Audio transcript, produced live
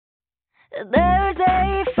There's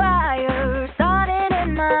a fire starting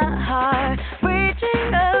in my heart,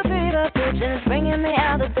 reaching a fever pitch and it's bringing me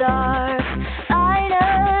out the dark.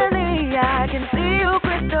 Finally, I can see you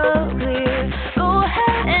crystal clear. Go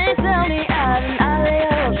ahead and tell me out and I'll lay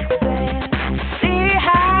all bare. See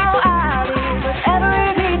how I leave with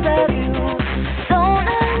every piece of you. Don't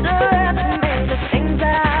underestimate the things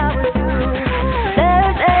that I would do.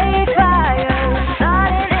 There's a fire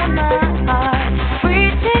starting in my heart,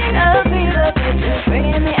 reaching a fever pitch and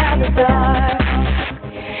bringing me out the dark.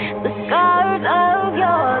 The scars of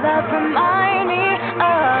your love remind me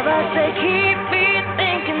of us. They keep me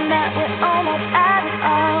thinking that we're almost at it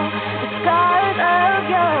all. The scars of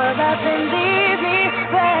your love, they leave me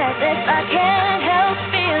breathless. I can't help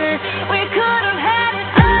feeling we could have had it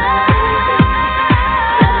all.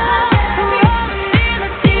 Rolling in the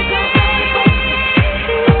deep.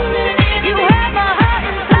 You had my heart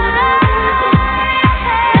inside,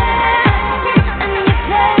 and you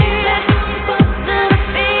played it to the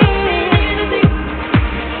beat.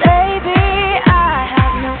 Baby, I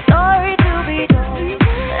have no story to be told.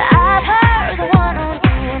 I've heard the one on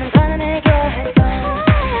you, and I'm gonna make your head go.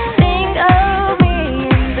 Think of me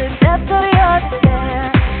in the depths of your despair.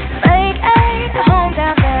 Lake ain't a home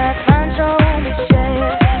down there, find your only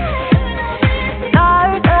share.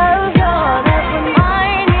 Scars of your love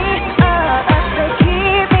remind me of us. They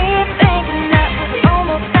keep me thinking that we're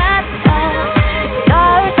almost at the top.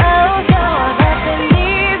 Scars of your love, they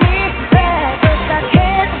leave me breathless. I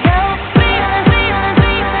can't help feeling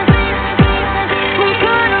we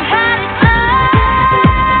could have had it all.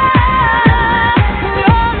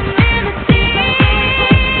 Rolling in the deep.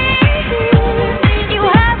 You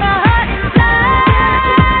had my heart inside,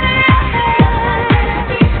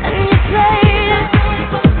 and you played it to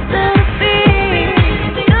the beat.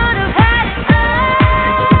 Could have had it all.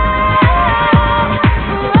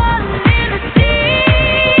 Rolling in the deep.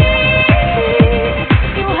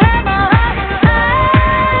 You had my heart inside,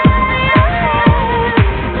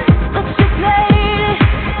 but you played it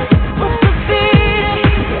with the beat.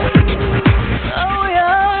 Throw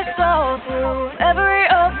your soul through every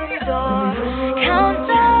open door. Count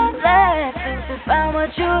the blessings to find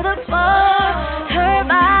what you look for.